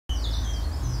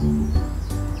Good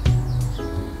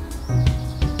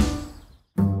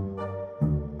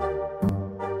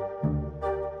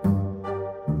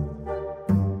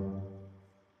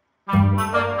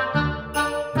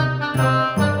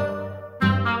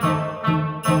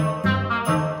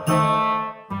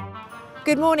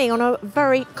morning on a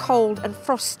very cold and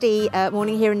frosty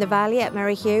morning here in the valley at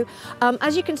Merryhue.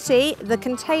 As you can see, the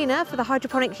container for the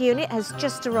hydroponics unit has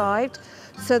just arrived,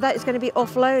 so that is going to be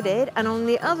offloaded, and on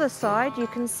the other side you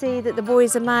can see that the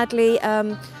boys are madly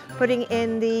putting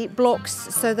in the blocks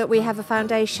so that we have a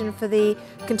foundation for the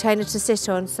container to sit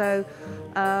on. So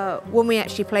when we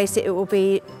actually place it, it will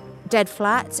be dead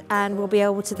flat and we'll be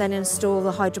able to then install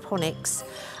the hydroponics.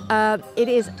 It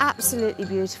is absolutely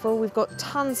beautiful. We've got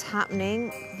tons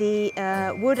happening. The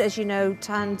wood, as you know,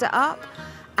 turned up,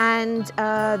 and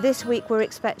this week we're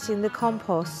expecting the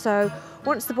compost. So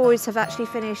once the boys have actually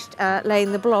finished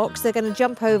laying the blocks, they're going to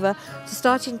jump over to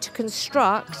starting to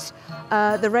construct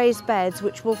the raised beds,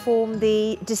 which will form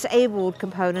the disabled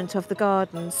component of the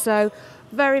garden. So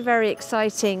very, very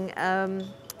exciting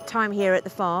time here at the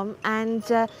farm, and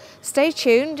stay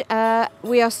tuned.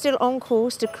 We are still on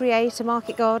course to create a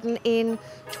market garden in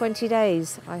 20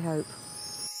 days, I hope.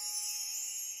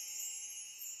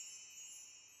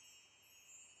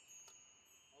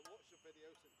 I watched the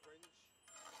videos and cringe.